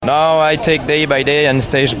Now I take day by day and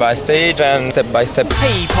stage by stage and step by step.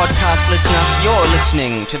 Hey podcast listener, you're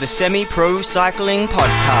listening to the Semi-Pro Cycling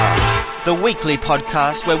Podcast, the weekly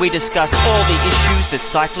podcast where we discuss all the issues that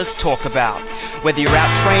cyclists talk about. Whether you're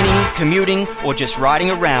out training, commuting, or just riding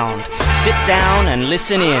around, sit down and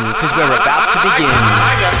listen in, because we're about to begin.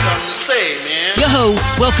 I got something to say, man. Yo,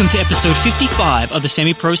 welcome to episode 55 of the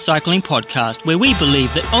Semi-Pro Cycling Podcast, where we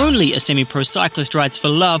believe that only a semi-pro cyclist rides for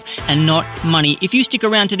love and not money. If you stick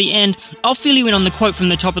around to the end, I'll fill you in on the quote from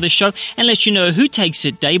the top of the show and let you know who takes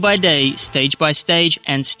it day by day, stage by stage,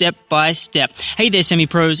 and step by step. Hey there,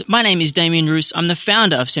 semi-pros. My name is Damien Roos. I'm the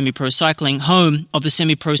founder of Semi-Pro Cycling, home of the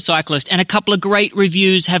Semi-Pro Cyclist, and a couple of great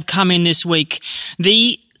reviews have come in this week.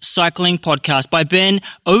 The Cycling Podcast by Ben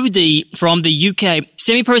O.D. from the UK.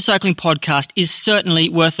 Semi-Pro Cycling Podcast is certainly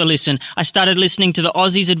worth a listen. I started listening to the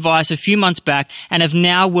Aussies' advice a few months back and have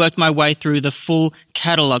now worked my way through the full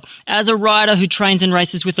catalogue. As a rider who trains and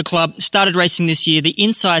races with the club, started racing this year, the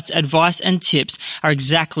insights, advice and tips are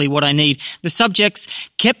exactly what I need. The subjects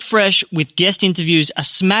kept fresh with guest interviews, a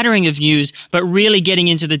smattering of news, but really getting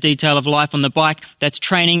into the detail of life on the bike. That's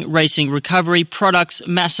training, racing, recovery, products,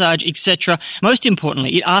 massage, etc. Most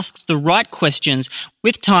importantly, it asks the right questions.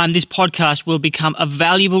 With time, this podcast will become a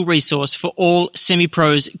valuable resource for all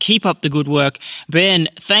semi-pros. Keep up the good work. Ben,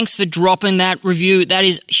 thanks for dropping that review. That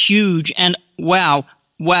is huge. And wow.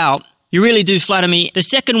 You really do flatter me. The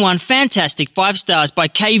second one, fantastic, 5 stars by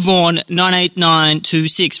K Vaughn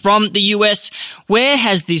 98926 from the US. Where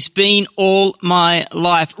has this been all my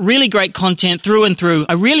life? Really great content through and through.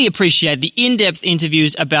 I really appreciate the in-depth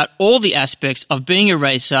interviews about all the aspects of being a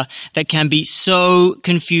racer that can be so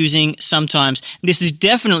confusing sometimes. This is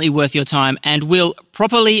definitely worth your time and will,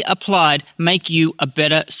 properly applied, make you a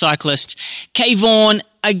better cyclist. K Vaughn,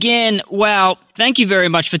 again, wow, thank you very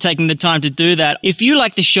much for taking the time to do that. If you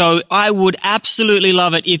like the show, I would absolutely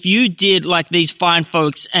love it if you did like these fine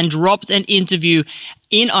folks and dropped an interview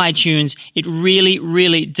in iTunes. It really,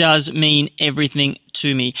 really does mean everything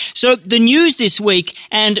to me. So the news this week,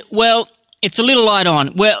 and well, it's a little light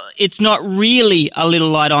on. Well, it's not really a little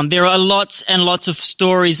light on. There are lots and lots of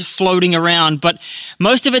stories floating around, but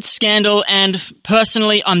most of it's scandal, and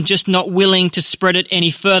personally, I'm just not willing to spread it any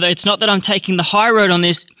further. It's not that I'm taking the high road on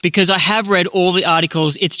this, because I have read all the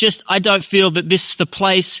articles. It's just I don't feel that this is the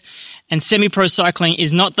place, and Semi-Pro Cycling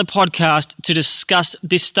is not the podcast to discuss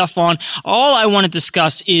this stuff on. All I want to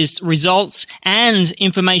discuss is results and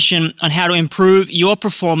information on how to improve your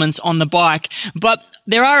performance on the bike. But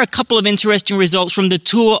there are a couple of interesting results from the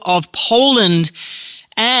Tour of Poland.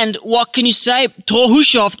 And what can you say? Thor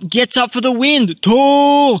Hushovd gets up for the win.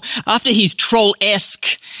 Thor! After his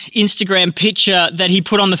troll-esque Instagram picture that he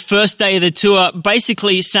put on the first day of the tour,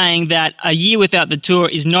 basically saying that a year without the tour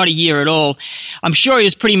is not a year at all. I'm sure he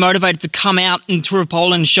was pretty motivated to come out in Tour of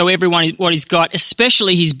Poland and show everyone what he's got,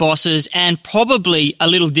 especially his bosses, and probably a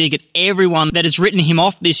little dig at everyone that has written him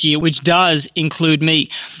off this year, which does include me.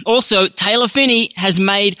 Also, Taylor Phinney has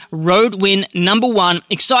made road win #1.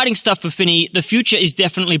 Exciting stuff for Phinney. The future is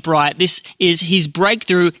definitely bright. This is his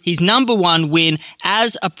breakthrough, his #1 win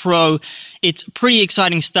as a pro. It's pretty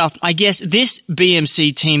exciting stuff. I guess this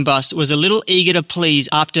BMC team bus was a little eager to please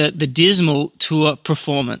after the dismal tour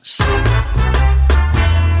performance.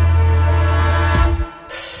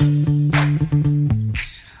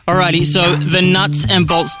 Alrighty, so the nuts and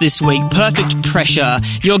bolts this week. Perfect pressure,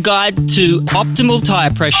 your guide to optimal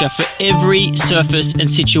tire pressure for every surface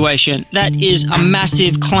and situation. That is a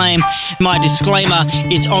massive claim. My disclaimer,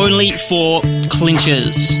 it's only for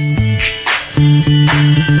clinchers.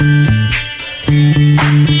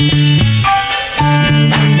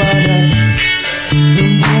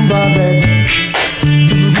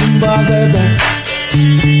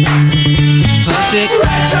 Perfect.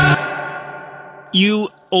 You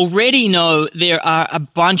already know there are a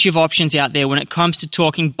bunch of options out there when it comes to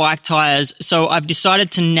talking bike tires, so I've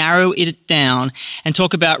decided to narrow it down and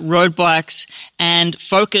talk about road bikes and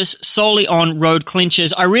focus solely on road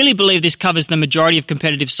clinchers. I really believe this covers the majority of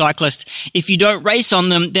competitive cyclists. If you don't race on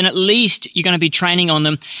them, then at least you're going to be training on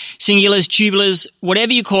them. Singulars, tubulars,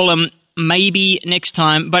 whatever you call them, maybe next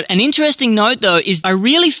time. But an interesting note, though, is I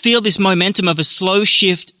really feel this momentum of a slow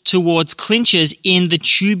shift towards clinchers in the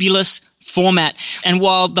tubulous format. And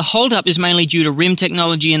while the holdup is mainly due to rim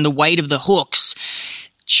technology and the weight of the hooks,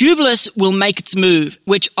 Tubeless will make its move,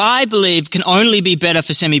 which I believe can only be better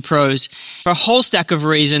for semi-pros for a whole stack of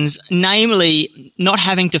reasons, namely not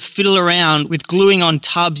having to fiddle around with gluing on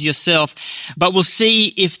tubs yourself. But we'll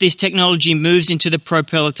see if this technology moves into the pro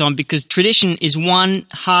peloton, because tradition is one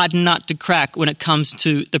hard nut to crack when it comes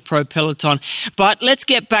to the pro peloton. But let's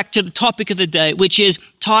get back to the topic of the day, which is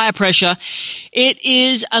tire pressure. It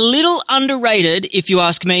is a little underrated, if you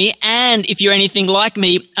ask me, and if you're anything like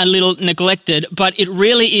me, a little neglected, but it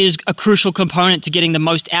really is a crucial component to getting the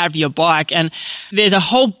most out of your bike. And there's a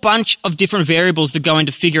whole bunch of different variables that go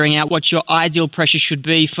into figuring out what your ideal pressure should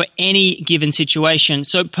be for any given situation.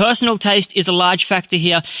 So personal taste is a large factor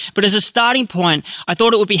here, but as a starting point, I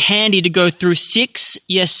thought it would be handy to go through six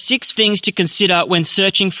things to consider when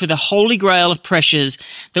searching for the holy grail of pressures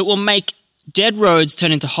that will make dead roads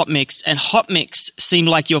turn into hot mix, and hot mix seem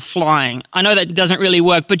like you're flying. I know that doesn't really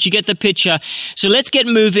work, but you get the picture. So let's get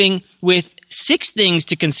moving with 6 things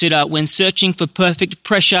to consider when searching for perfect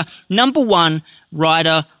pressure. Number 1,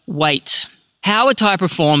 rider weight. How a tire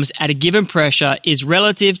performs at a given pressure is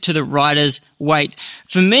relative to the rider's weight.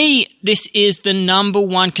 For me, this is the number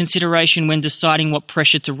 1 consideration when deciding what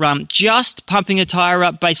pressure to run. Just pumping a tire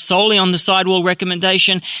up based solely on the sidewall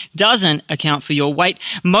recommendation doesn't account for your weight.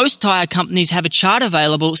 Most tire companies have a chart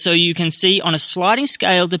available so you can see on a sliding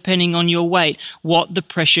scale, depending on your weight, what the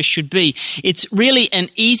pressure should be. It's really an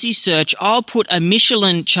easy search. I'll put a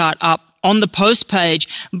Michelin chart up on the post page,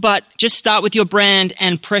 but just start with your brand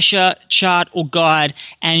and pressure chart or guide,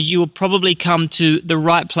 and you will probably come to the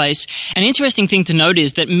right place. An interesting thing to note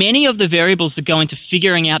is that many of the variables that go into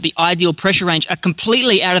figuring out the ideal pressure range are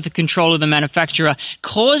completely out of the control of the manufacturer,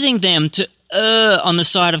 causing them to on the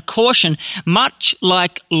side of caution, much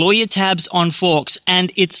like lawyer tabs on forks.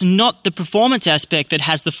 And it's not the performance aspect that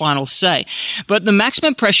has the final say. But the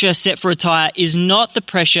maximum pressure set for a tire is not the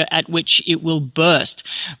pressure at which it will burst.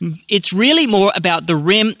 It's really more about the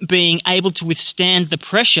rim being able to withstand the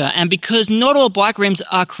pressure. And because not all bike rims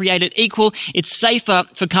are created equal, it's safer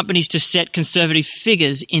for companies to set conservative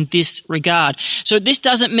figures in this regard. So this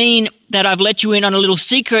doesn't mean that I've let you in on a little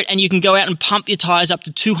secret and you can go out and pump your tires up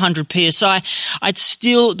to 200 PSI. I'd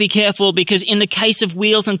still be careful, because in the case of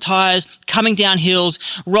wheels and tires coming down hills,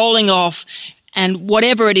 rolling off, and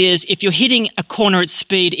whatever it is, if you're hitting a corner at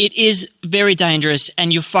speed, it is very dangerous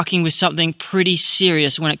and you're fucking with something pretty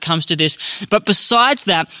serious when it comes to this. But besides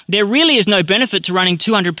that, there really is no benefit to running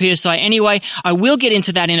 200 PSI anyway. I will get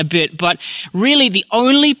into that in a bit, but really the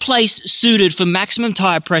only place suited for maximum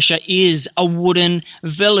tire pressure is a wooden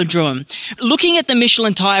velodrome. Looking at the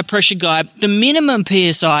Michelin tire pressure guide, the minimum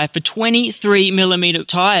PSI for 23mm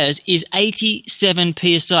tires is 87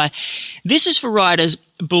 PSI. This is for riders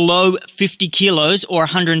below 50 kilos or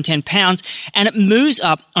 110 pounds, and it moves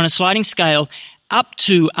up on a sliding scale up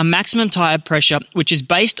to a maximum tire pressure, which is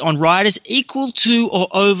based on riders equal to or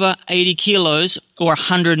over 80 kilos or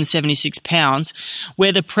 176 pounds,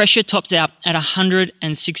 where the pressure tops out at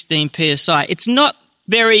 116 PSI. It's not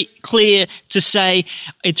very clear to say.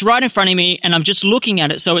 It's right in front of me and I'm just looking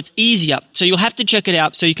at it, so it's easier. So you'll have to check it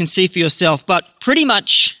out so you can see for yourself. But pretty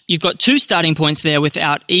much you've got 2 starting points there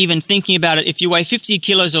without even thinking about it. If you weigh 50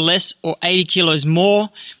 kilos or less or 80 kilos more,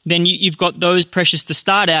 then you've got those pressures to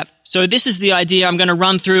start at. So this is the idea I'm going to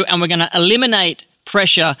run through, and we're going to eliminate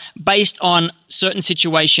pressure based on certain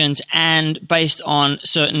situations and based on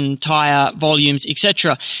certain tire volumes,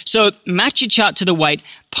 etc. So match your chart to the weight,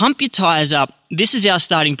 pump your tires up. This is our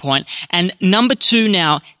starting point. And number 2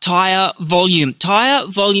 now, tire volume. Tire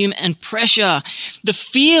volume and pressure. The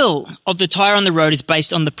feel of the tire on the road is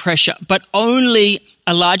based on the pressure, but only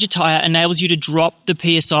a larger tire enables you to drop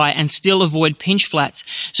the PSI and still avoid pinch flats.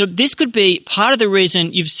 So this could be part of the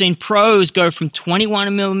reason you've seen pros go from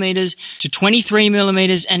 21mm to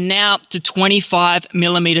 23mm and now to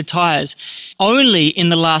 25mm tires only in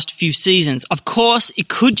the last few seasons. Of course, it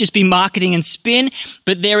could just be marketing and spin,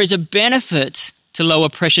 but there is a benefit to lower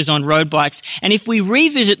pressures on road bikes. And if we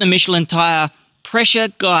revisit the Michelin tire pressure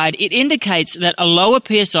guide, it indicates that a lower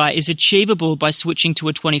PSI is achievable by switching to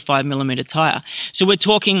a 25mm tire. So we're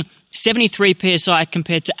talking 73 PSI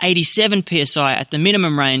compared to 87 PSI at the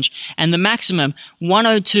minimum range, and the maximum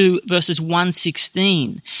 102 versus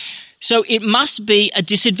 116. So it must be a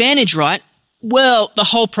disadvantage, right? Well, the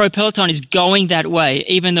whole pro peloton is going that way,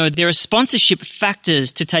 even though there are sponsorship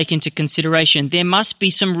factors to take into consideration. There must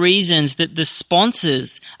be some reasons that the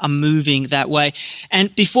sponsors are moving that way.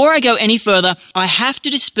 And before I go any further, I have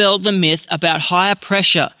to dispel the myth about higher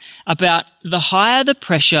pressure, about the higher the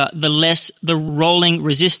pressure, the less the rolling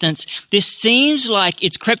resistance. This seems like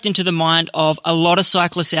it's crept into the mind of a lot of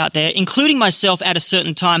cyclists out there, including myself at a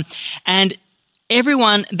certain time, and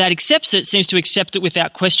everyone that accepts it seems to accept it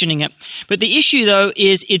without questioning it. But the issue, though,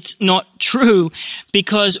 is it's not true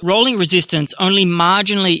because rolling resistance only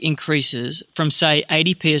marginally increases from, say,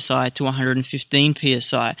 80 psi to 115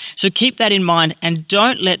 psi. So keep that in mind and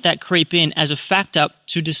don't let that creep in as a factor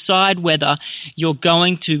to decide whether you're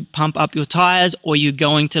going to pump up your tires or you're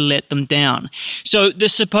going to let them down. So the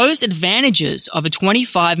supposed advantages of a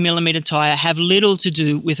 25mm tire have little to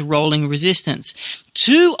do with rolling resistance.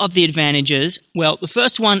 Two of the advantages, well, the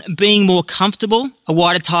first one being more comfortable, a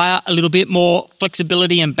wider tire, a little bit more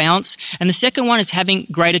flexibility and bounce, and the second one is having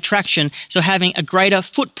greater traction, so having a greater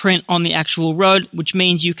footprint on the actual road, which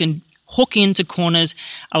means you can hook into corners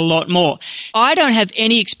a lot more. I don't have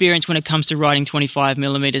any experience when it comes to riding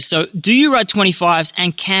 25mm. So do you ride 25s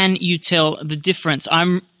and can you tell the difference?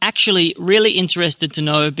 I'm actually really interested to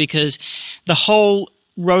know because the whole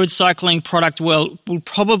road cycling product world will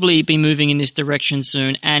probably be moving in this direction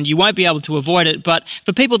soon and you won't be able to avoid it. But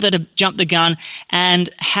for people that have jumped the gun and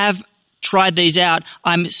have tried these out,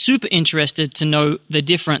 I'm super interested to know the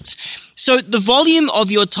difference. So the volume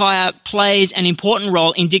of your tire plays an important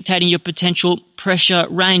role in dictating your potential pressure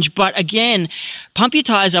range. But again, pump your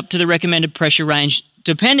tires up to the recommended pressure range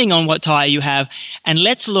depending on what tire you have. And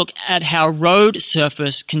let's look at how road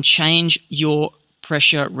surface can change your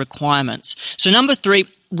pressure requirements. So number 3,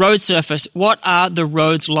 road surface. What are the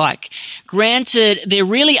roads like? Granted, there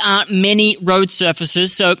really aren't many road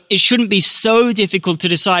surfaces, so it shouldn't be so difficult to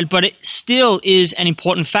decide, but it still is an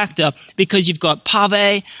important factor because you've got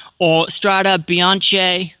pave or strada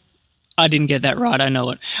bianche. I didn't get that right, I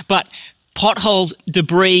know it. But potholes,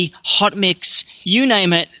 debris, hot mix, you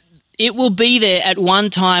name it, it will be there at one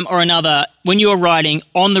time or another when you're riding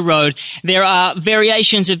on the road. There are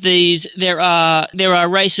variations of these. There are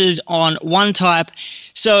races on one type.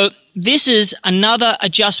 So this is another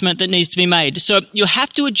adjustment that needs to be made. So you'll have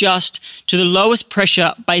to adjust to the lowest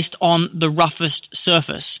pressure based on the roughest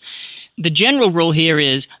surface. The general rule here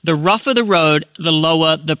is the rougher the road, the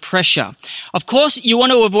lower the pressure. Of course, you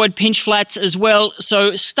want to avoid pinch flats as well,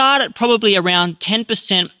 so start at probably around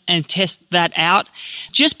 10% and test that out.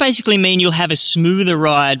 Just basically mean you'll have a smoother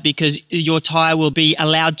ride because your tire will be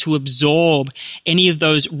allowed to absorb any of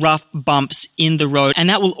those rough bumps in the road. And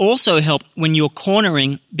that will also help when you're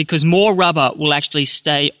cornering because more rubber will actually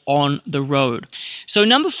stay on the road. So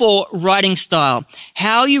number 4, riding style.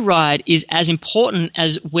 How you ride is as important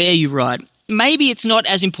as where you ride. Maybe it's not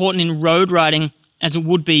as important in road riding as it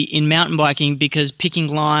would be in mountain biking because picking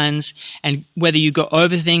lines and whether you go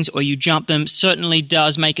over things or you jump them certainly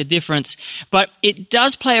does make a difference. But it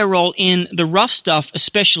does play a role in the rough stuff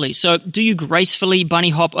especially. So do you gracefully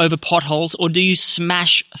bunny hop over potholes or do you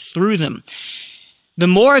smash through them? The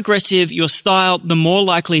more aggressive your style, the more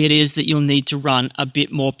likely it is that you'll need to run a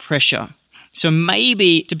bit more pressure. So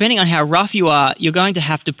maybe, depending on how rough you are, you're going to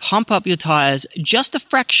have to pump up your tires just a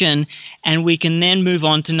fraction, and we can then move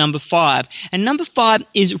on to number 5. And number 5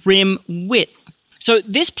 is rim width. So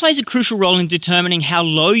this plays a crucial role in determining how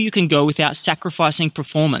low you can go without sacrificing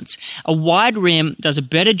performance. A wide rim does a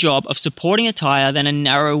better job of supporting a tire than a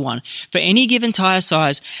narrow one. For any given tire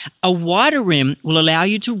size, a wider rim will allow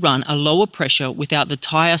you to run a lower pressure without the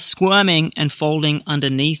tire squirming and folding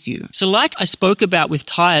underneath you. So like I spoke about with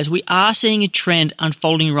tires, we are seeing a trend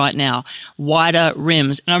unfolding right now, wider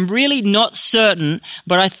rims. And I'm really not certain,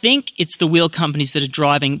 but I think it's the wheel companies that are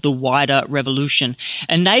driving the wider revolution,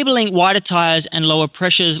 enabling wider tires and lower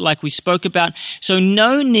pressures like we spoke about. So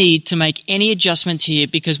no need to make any adjustments here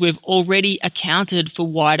because we've already accounted for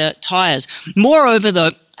wider tires. Moreover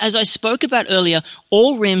though, as I spoke about earlier,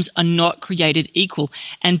 all rims are not created equal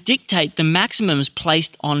and dictate the maximums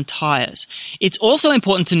placed on tires. It's also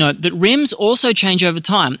important to note that rims also change over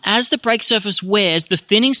time. As the brake surface wears, the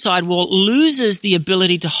thinning sidewall loses the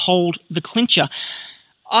ability to hold the clincher.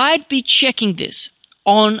 I'd be checking this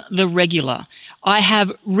on the regular. I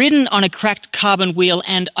have ridden on a cracked carbon wheel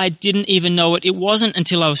and I didn't even know it. It wasn't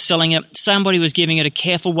until I was selling it. Somebody was giving it a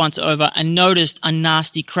careful once over and noticed a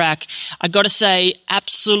nasty crack. I got to say,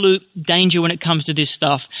 absolute danger when it comes to this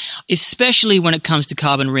stuff, especially when it comes to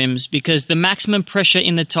carbon rims, because the maximum pressure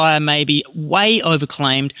in the tire may be way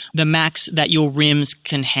overclaimed, the max that your rims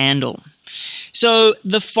can handle. So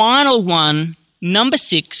the final one, number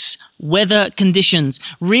 6, weather conditions.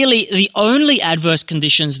 Really, the only adverse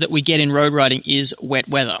conditions that we get in road riding is wet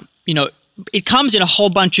weather. You know, it comes in a whole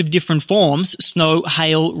bunch of different forms: snow,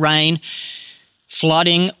 hail, rain,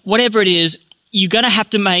 flooding, whatever it is. You're going to have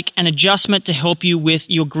to make an adjustment to help you with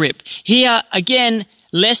your grip. Here, again,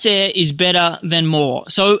 less air is better than more.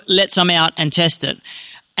 So let some out and test it.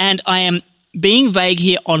 And I am being vague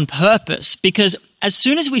here on purpose, because as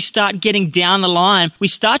soon as we start getting down the line, we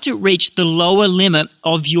start to reach the lower limit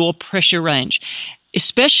of your pressure range,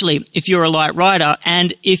 especially if you're a light rider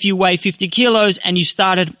and if you weigh 50 kilos and you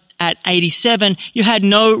started at 87, you had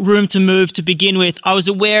no room to move to begin with. I was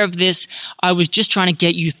aware of this. I was just trying to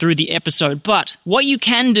get you through the episode. But what you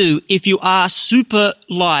can do if you are super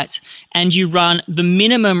light and you run the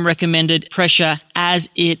minimum recommended pressure as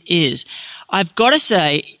it is, I've got to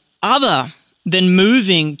say, other than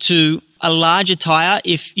moving to a larger tire,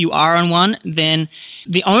 if you are on one, then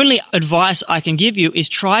the only advice I can give you is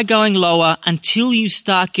try going lower until you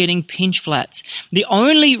start getting pinch flats. The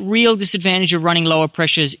only real disadvantage of running lower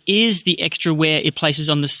pressures is the extra wear it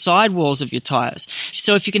places on the sidewalls of your tires.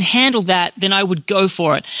 So if you can handle that, then I would go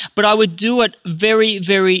for it. But I would do it very,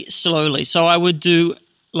 very slowly. So I would do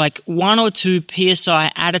like 1 or 2 PSI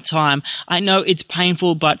at a time. I know it's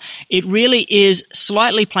painful, but it really is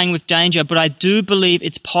slightly playing with danger, but I do believe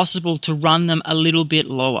it's possible to run them a little bit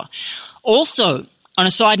lower. Also, on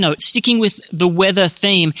a side note, sticking with the weather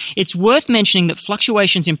theme, it's worth mentioning that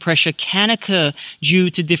fluctuations in pressure can occur due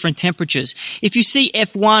to different temperatures. If you see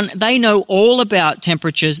F1, they know all about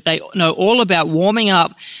temperatures. They know all about warming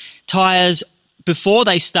up tires before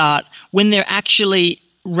they start, when they're actually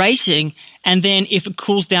racing, and then if it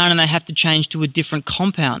cools down and they have to change to a different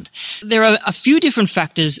compound. There are a few different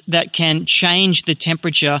factors that can change the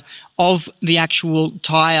temperature of the actual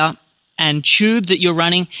tire and tube that you're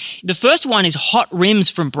running. The first one is hot rims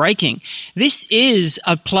from braking. This is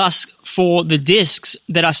a plus for the discs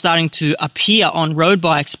that are starting to appear on road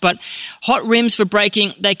bikes, but hot rims for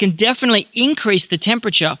braking, they can definitely increase the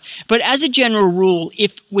temperature. But as a general rule,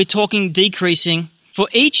 if we're talking decreasing, for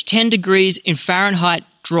each 10 degrees in Fahrenheit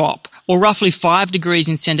drop, or roughly 5 degrees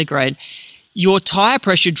in centigrade, your tire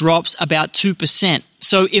pressure drops about 2%.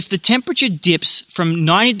 So if the temperature dips from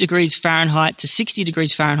 90 degrees Fahrenheit to 60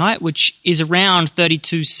 degrees Fahrenheit, which is around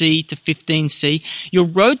 32C to 15C, your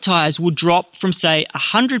road tires will drop from, say,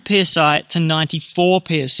 100 psi to 94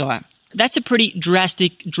 psi. That's a pretty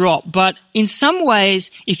drastic drop, but in some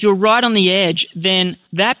ways, if you're right on the edge, then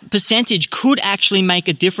that percentage could actually make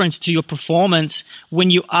a difference to your performance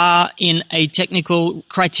when you are in a technical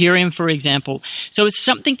criterium, for example. So it's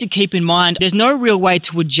something to keep in mind. There's no real way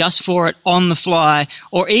to adjust for it on the fly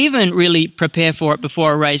or even really prepare for it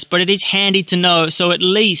before a race, but it is handy to know. So at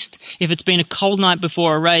least if it's been a cold night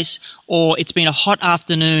before a race or it's been a hot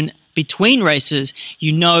afternoon between races,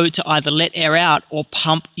 you know to either let air out or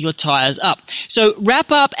pump your tires up. So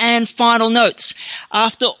wrap up and final notes.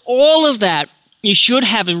 After all of that, you should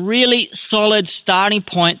have a really solid starting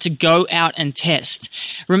point to go out and test.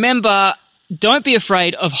 Remember, don't be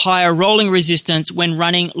afraid of higher rolling resistance when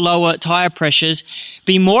running lower tire pressures.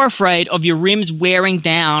 Be more afraid of your rims wearing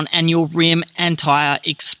down and your rim and tire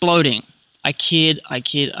exploding. I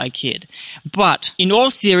kid. But in all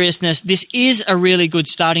seriousness, this is a really good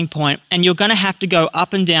starting point, and you're going to have to go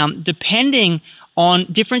up and down depending on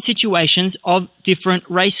different situations of different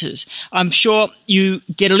races. I'm sure you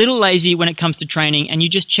get a little lazy when it comes to training and you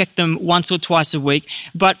just check them once or twice a week.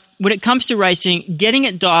 But when it comes to racing, getting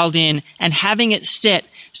it dialed in and having it set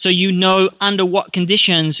so you know under what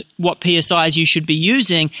conditions, what PSIs you should be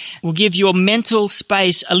using will give your mental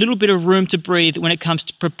space a little bit of room to breathe when it comes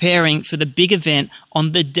to preparing for the big event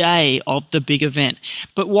on the day of the big event.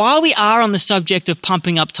 But while we are on the subject of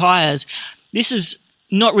pumping up tires, this is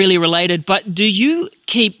not really related, but do you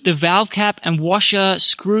keep the valve cap and washer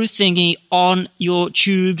screw thingy on your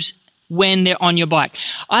tubes when they're on your bike?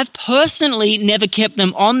 I've personally never kept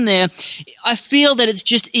them on there. I feel that it's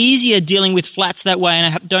just easier dealing with flats that way,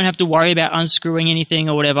 and I don't have to worry about unscrewing anything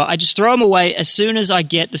or whatever. I just throw them away as soon as I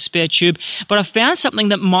get the spare tube. But I found something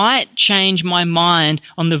that might change my mind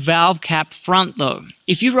on the valve cap front though.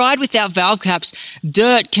 If you ride without valve caps,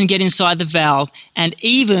 dirt can get inside the valve and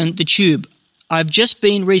even the tube. I've just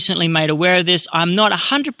been recently made aware of this. I'm not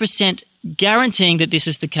 100% guaranteeing that this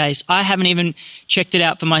is the case. I haven't even checked it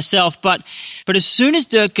out for myself. But as soon as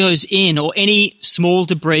dirt goes in, or any small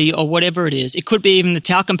debris or whatever it is, it could be even the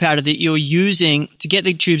talcum powder that you're using to get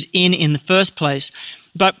the tubes in the first place.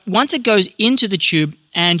 But once it goes into the tube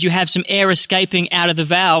and you have some air escaping out of the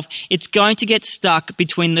valve, it's going to get stuck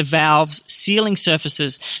between the valve's sealing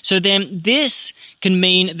surfaces. So then this can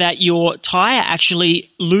mean that your tire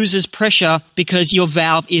actually loses pressure because your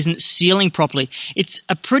valve isn't sealing properly. It's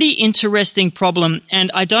a pretty interesting problem,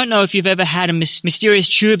 and I don't know if you've ever had a mysterious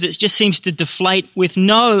tube that just seems to deflate with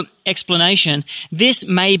no explanation. This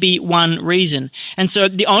may be one reason. And so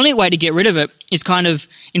the only way to get rid of it is kind of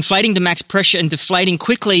inflating the max pressure and deflating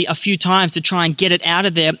quickly a few times to try and get it out out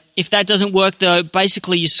of there. If that doesn't work though,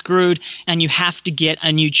 basically you're screwed and you have to get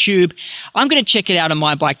a new tube. I'm going to check it out on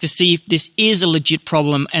my bike to see if this is a legit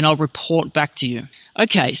problem, and I'll report back to you.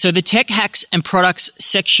 Okay, so the tech hacks and products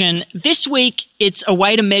section. This week, it's a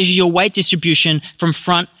way to measure your weight distribution from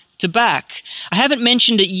front to back. I haven't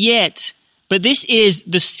mentioned it yet, but this is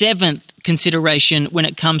the 7th consideration when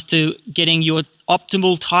it comes to getting your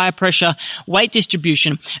optimal tire pressure weight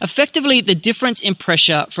distribution. Effectively, the difference in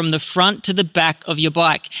pressure from the front to the back of your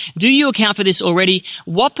bike. Do you account for this already?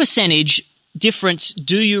 What percentage difference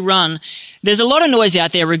do you run? There's a lot of noise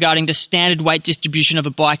out there regarding the standard weight distribution of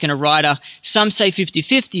a bike and a rider. Some say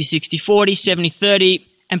 50-50, 60-40, 70-30.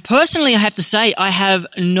 And personally, I have to say, I have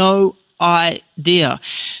no idea.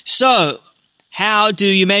 So, how do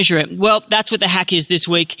you measure it? Well, that's what the hack is this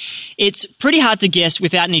week. It's pretty hard to guess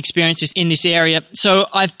without any experiences in this area. So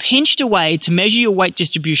I've pinched a way to measure your weight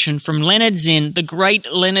distribution from Leonard Zinn, the great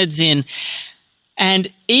Leonard Zinn.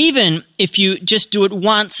 And even if you just do it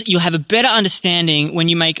once, you'll have a better understanding when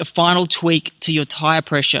you make a final tweak to your tire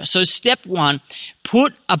pressure. So step 1,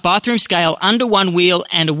 put a bathroom scale under one wheel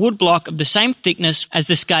and a wood block of the same thickness as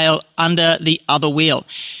the scale under the other wheel.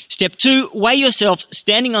 Step 2, weigh yourself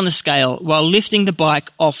standing on the scale while lifting the bike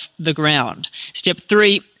off the ground. Step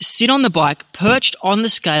 3, sit on the bike perched on the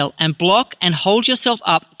scale and block and hold yourself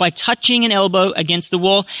up by touching an elbow against the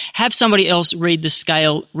wall. Have somebody else read the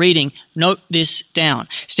scale reading. Note this down.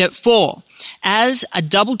 Step 4, as a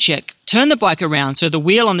double check, turn the bike around so the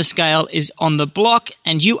wheel on the scale is on the block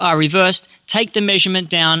and you are reversed. Take the measurement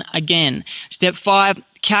down again. Step 5,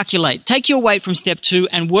 calculate. Take your weight from step 2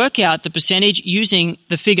 and work out the percentage using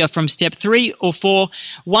the figure from step 3 or 4.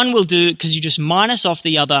 One will do because you just minus off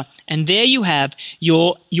the other, and there you have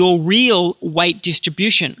your real weight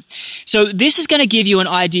distribution. So this is going to give you an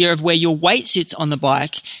idea of where your weight sits on the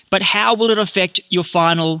bike, but how will it affect your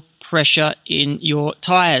final pressure in your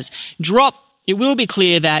tires? It will be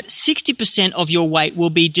clear that 60% of your weight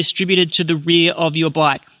will be distributed to the rear of your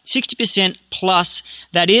bike. 60% plus,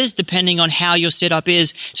 that is, depending on how your setup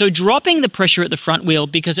is. So dropping the pressure at the front wheel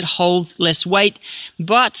because it holds less weight,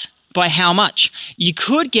 but by how much? You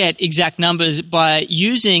could get exact numbers by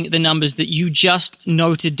using the numbers that you just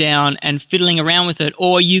noted down and fiddling around with it,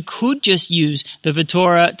 or you could just use the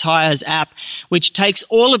Vittora Tires app, which takes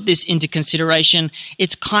all of this into consideration.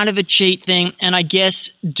 It's kind of a cheat thing, and I guess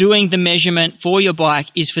doing the measurement for your bike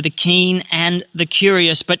is for the keen and the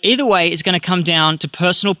curious, but either way, it's going to come down to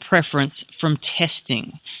personal preference from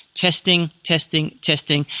testing.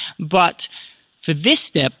 But for this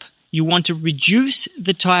step, you want to reduce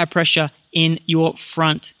the tire pressure in your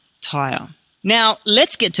front tire. Now,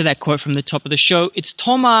 let's get to that quote from the top of the show. It's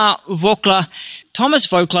Thomas Voeckler.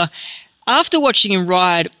 After watching him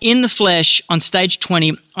ride in the flesh on stage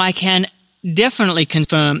 20, I can definitely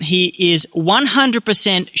confirm he is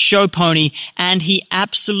 100% show pony, and he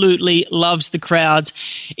absolutely loves the crowds.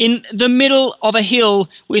 In the middle of a hill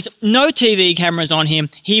with no TV cameras on him,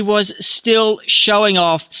 he was still showing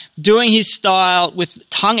off, doing his style with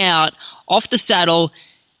tongue out, off the saddle.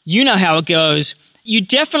 You know how it goes. You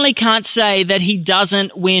definitely can't say that he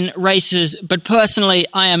doesn't win races, but personally,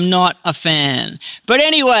 I am not a fan. But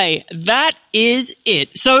anyway, that is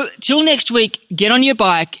it. So, till next week, get on your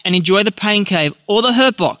bike and enjoy the Pain Cave or the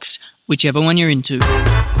Hurt Box, whichever one you're into.